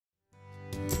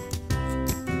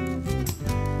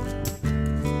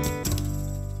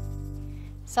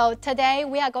So today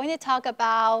we are going to talk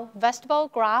about vegetable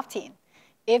grafting.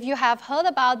 If you have heard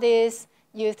about this,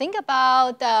 you think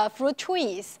about fruit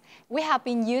trees. We have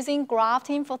been using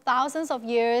grafting for thousands of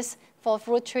years for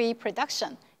fruit tree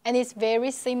production, and it's very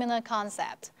similar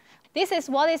concept. This is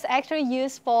what is actually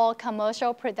used for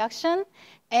commercial production,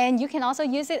 and you can also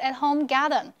use it at home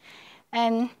garden.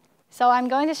 And so I'm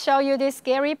going to show you this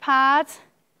scary part.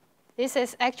 This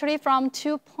is actually from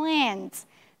two plants.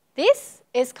 This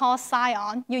is called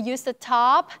scion. You use the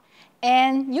top,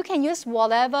 and you can use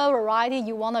whatever variety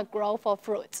you want to grow for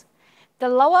fruit. The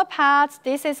lower part,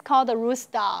 this is called the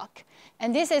rootstock.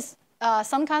 And this is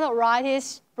some kind of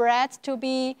varieties bred to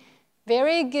be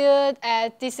very good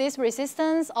at disease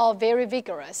resistance or very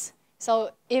vigorous.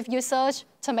 So if you search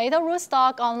tomato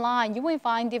rootstock online, you will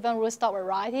find different rootstock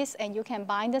varieties, and you can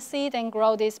bind the seed and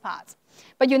grow these parts.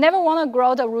 But you never want to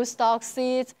grow the rootstock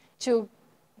seeds to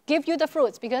give you the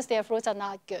fruits, because their fruits are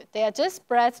not good. They are just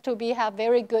bred to have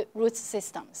very good root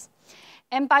systems.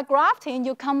 And by grafting,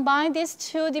 you combine these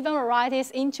two different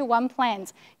varieties into one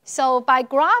plant. So by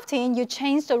grafting, you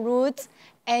change the roots,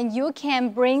 and you can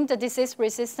bring the disease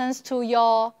resistance to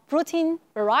your fruiting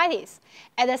varieties.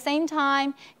 At the same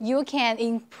time, you can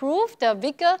improve the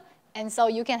vigor, and so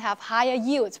you can have higher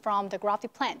yields from the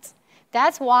grafted plants.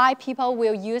 That's why people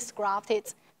will use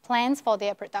grafted plants for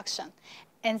their production.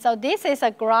 And so this is a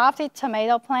grafted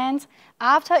tomato plant.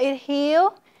 After it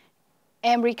heals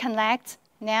and reconnects,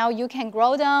 now you can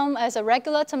grow them as a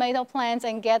regular tomato plant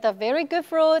and get a very good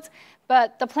fruit,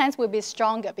 but the plants will be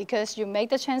stronger because you make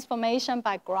the transformation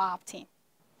by grafting.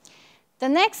 The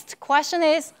next question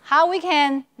is how we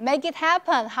can make it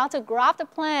happen, how to graft the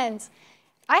plants.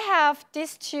 I have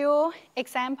these two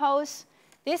examples.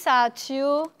 These are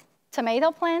two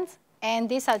tomato plants, and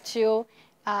these are two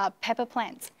pepper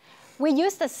plants. We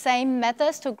use the same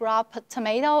methods to graft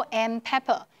tomato and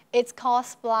pepper. It's called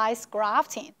splice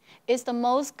grafting. It's the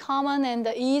most common and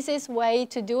the easiest way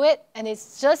to do it, and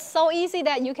it's just so easy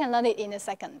that you can learn it in a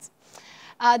second.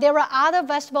 There are other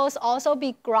vegetables also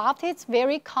be grafted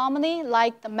very commonly,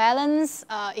 like the melons,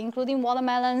 including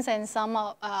watermelons and some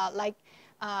like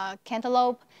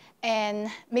cantaloupe and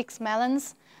mixed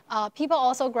melons. People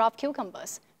also graft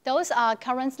cucumbers. Those are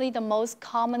currently the most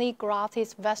commonly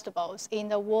grafted vegetables in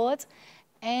the world.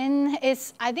 And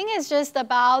I think it's just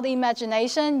about the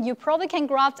imagination. You probably can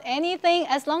graft anything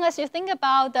as long as you think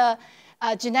about the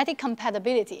genetic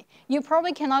compatibility. You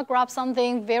probably cannot graft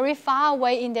something very far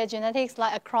away in their genetics,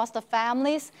 like across the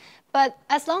families. But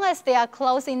as long as they are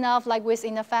close enough, like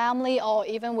within a family or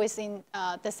even within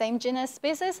the same genus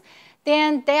species,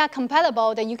 then they are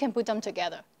compatible, then you can put them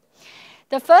together.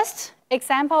 The first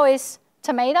example is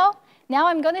tomato. Now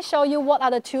I'm going to show you what are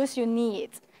the tools you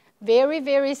need. Very,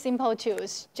 very simple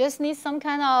tools. Just need some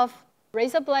kind of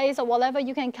razor blades or whatever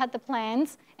you can cut the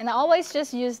plants. And I always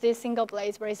just use these single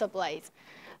blades, razor blades.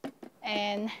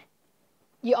 And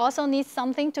you also need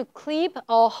something to clip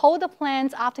or hold the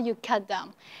plants after you cut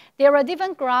them. There are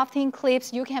different grafting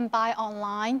clips you can buy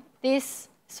online. This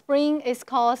spring is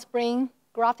called spring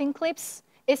grafting clips.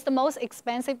 It's the most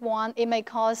expensive one. It may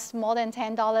cost more than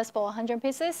 $10 for 100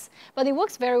 pieces, but it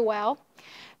works very well.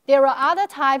 There are other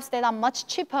types that are much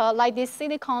cheaper, like these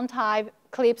silicone type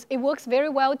clips. It works very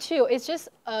well too. It's just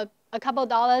a couple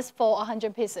dollars for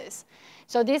 100 pieces.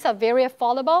 So these are very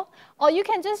affordable. Or you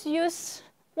can just use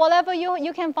whatever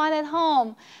you can find at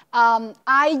home.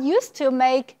 I used to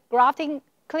make grafting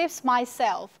clips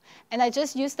myself, and I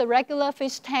just use the regular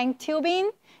fish tank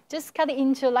tubing. Just cut it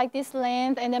into like this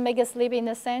length and then make a slit in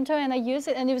the center, and I use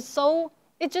it, and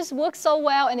it just works so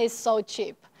well, and it's so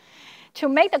cheap. To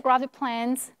make the grafted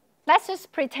plants, let's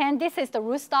just pretend this is the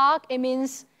rootstock. It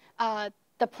means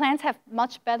the plants have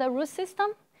much better root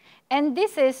system, and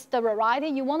this is the variety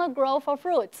you want to grow for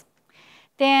fruits.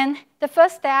 Then the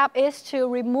first step is to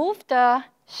remove the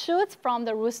shoots from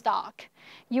the rootstock.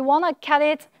 You want to cut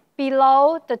it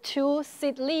below the two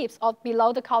seed leaves or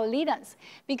below the cotyledons,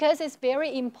 because it's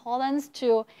very important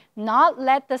to not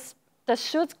let the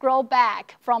shoots grow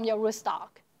back from your rootstock.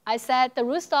 I said the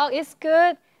rootstock is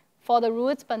good for the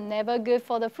roots, but never good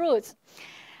for the fruits.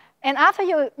 And after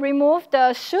you remove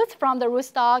the shoots from the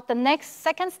rootstock, the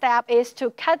second step is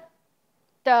to cut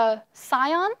the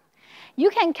scion. You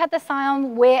can cut the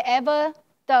scion wherever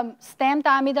the stem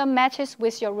diameter matches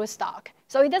with your rootstock.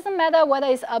 So it doesn't matter whether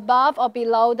it's above or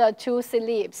below the two seed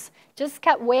leaves. Just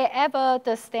cut wherever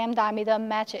the stem diameter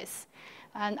matches.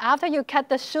 And after you cut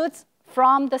the shoots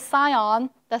from the scion,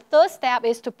 the third step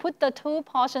is to put the two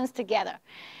portions together.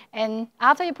 And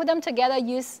after you put them together,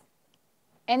 use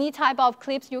any type of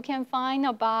clips you can find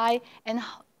or buy, and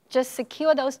just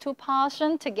secure those two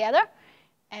portions together,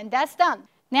 and that's done.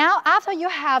 Now, after you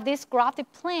have these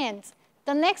grafted plants,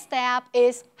 the next step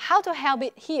is how to help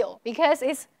it heal, because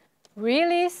it's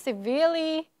really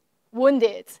severely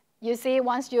wounded. You see,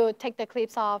 once you take the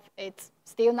clips off, it's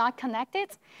still not connected.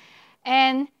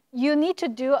 And you need to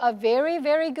do a very,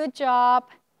 very good job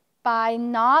by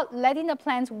not letting the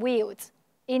plants wilt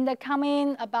in the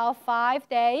coming about 5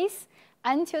 days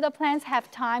until the plants have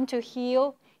time to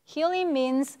heal. Healing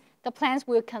means the plants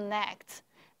will connect.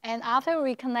 And after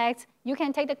reconnect, you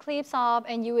can take the clips off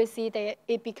and you will see that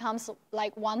it becomes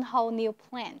like one whole new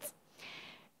plant.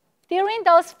 During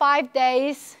those 5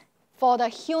 days for the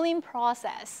healing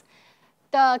process,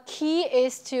 the key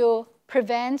is to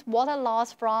prevent water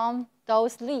loss from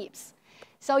those leaves.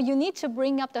 So you need to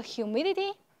bring up the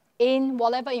humidity in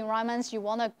whatever environments you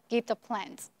want to give the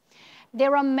plants.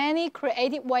 There are many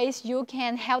creative ways you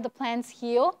can help the plants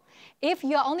heal. If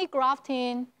you're only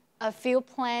grafting a few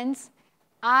plants,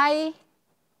 I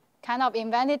kind of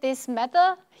invented this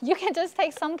method. You can just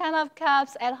take some kind of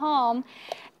cups at home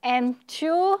and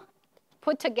two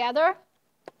put together.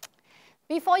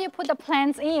 Before you put the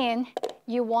plants in,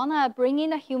 you want to bring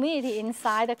in the humidity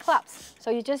inside the cups. So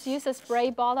you just use a spray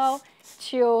bottle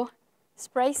to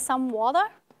spray some water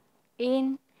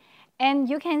in. And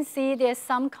you can see there's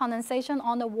some condensation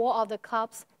on the wall of the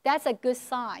cups. That's a good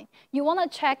sign. You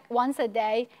want to check once a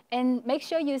day and make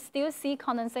sure you still see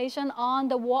condensation on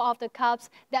the wall of the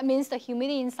cups. That means the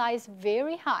humidity inside is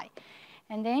very high.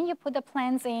 And then you put the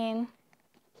plants in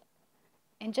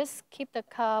and just keep the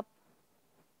cup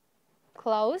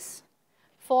closed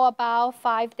for about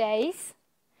 5 days.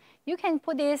 You can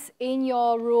put this in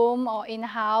your room or in the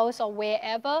house or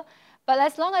wherever. But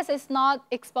as long as it's not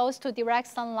exposed to direct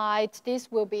sunlight,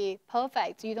 this will be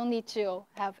perfect. You don't need to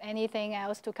have anything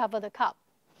else to cover the cup.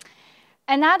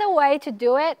 Another way to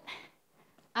do it,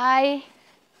 I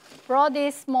brought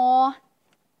this small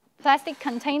plastic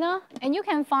container, and you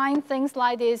can find things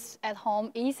like this at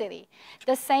home easily.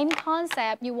 The same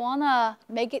concept, you want to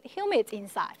make it humid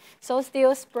inside. So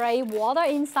still spray water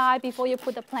inside before you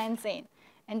put the plants in.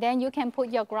 And then you can put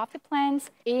your grafted plants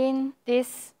in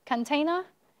this container.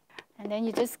 And then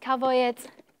you just cover it.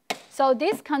 So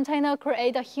this container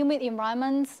creates a humid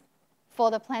environment for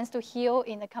the plants to heal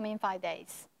in the coming 5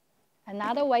 days.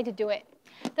 Another way to do it.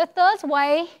 The third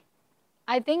way,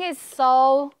 I think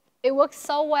it works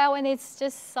so well and it's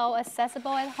just so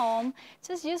accessible at home.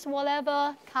 Just use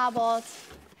whatever cardboard.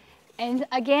 And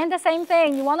again, the same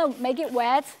thing. You want to make it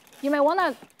wet. You may want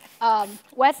to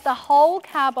wet the whole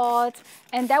cardboard,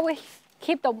 and that will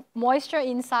keep the moisture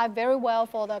inside very well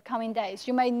for the coming days.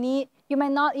 You may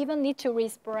not even need to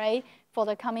respray for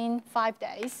the coming 5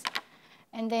 days.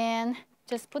 And then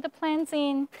just put the plants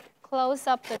in, close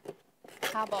up the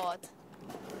cardboard.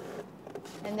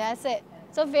 And that's it.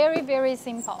 So very, very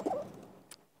simple.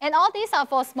 And all these are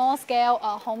for small scale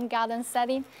home garden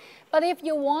setting. But if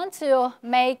you want to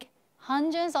make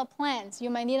hundreds of plants, you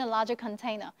may need a larger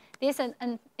container. This is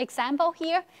an example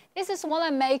here. This is what I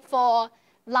make for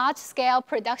large-scale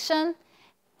production.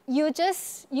 You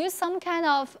just use some kind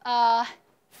of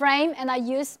frame, and I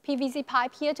use PVC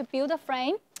pipe here to build a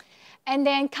frame, and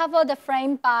then cover the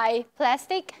frame by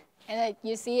plastic. And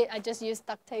you see, I just use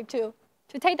duct tape to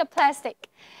take the plastic.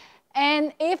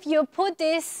 And if you put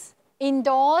this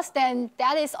indoors, then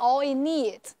that is all it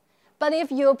needs. But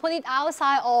if you put it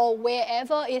outside or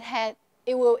wherever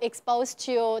it will expose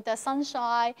to the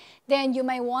sunshine, then you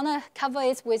may want to cover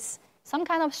it with some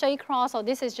kind of shade cloth, or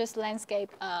this is just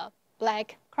landscape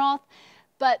black cloth.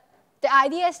 But the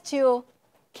idea is to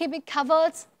keep it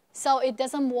covered so it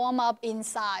doesn't warm up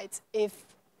inside if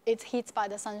it's hit by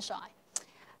the sunshine.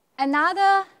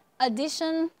 Another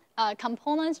addition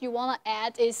component you want to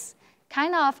add is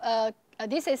kind of,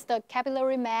 this is the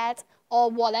capillary mat or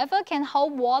whatever can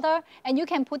hold water, and you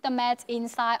can put the mat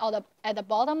inside or at the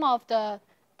bottom of the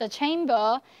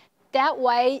chamber. That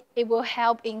way, it will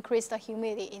help increase the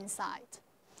humidity inside.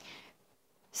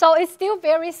 So it's still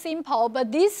very simple,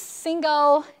 but this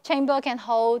single chamber can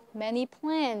hold many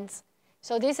plants.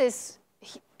 So this is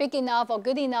big enough or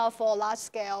good enough for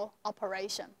large-scale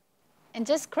operation. And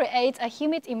just create a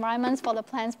humid environment for the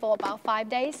plants for about 5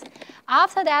 days.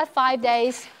 After that 5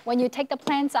 days, when you take the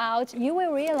plants out, you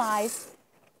will realize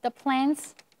the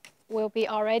plants will be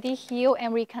already healed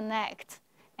and reconnect.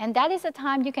 And that is the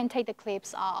time you can take the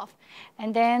clips off.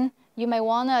 And then you may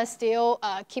want to still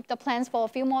keep the plants for a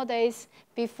few more days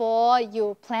before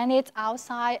you plant it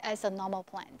outside as a normal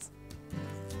plant.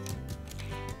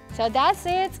 So that's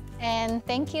it, and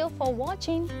thank you for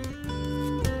watching.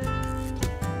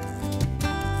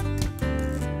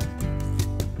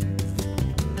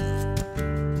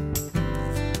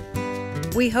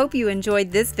 We hope you enjoyed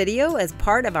this video as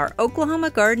part of our Oklahoma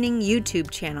Gardening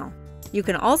YouTube channel. You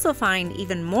can also find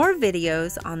even more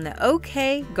videos on the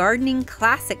OK Gardening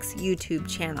Classics YouTube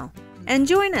channel. And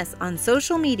join us on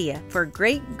social media for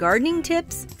great gardening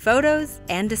tips, photos,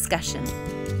 and discussion.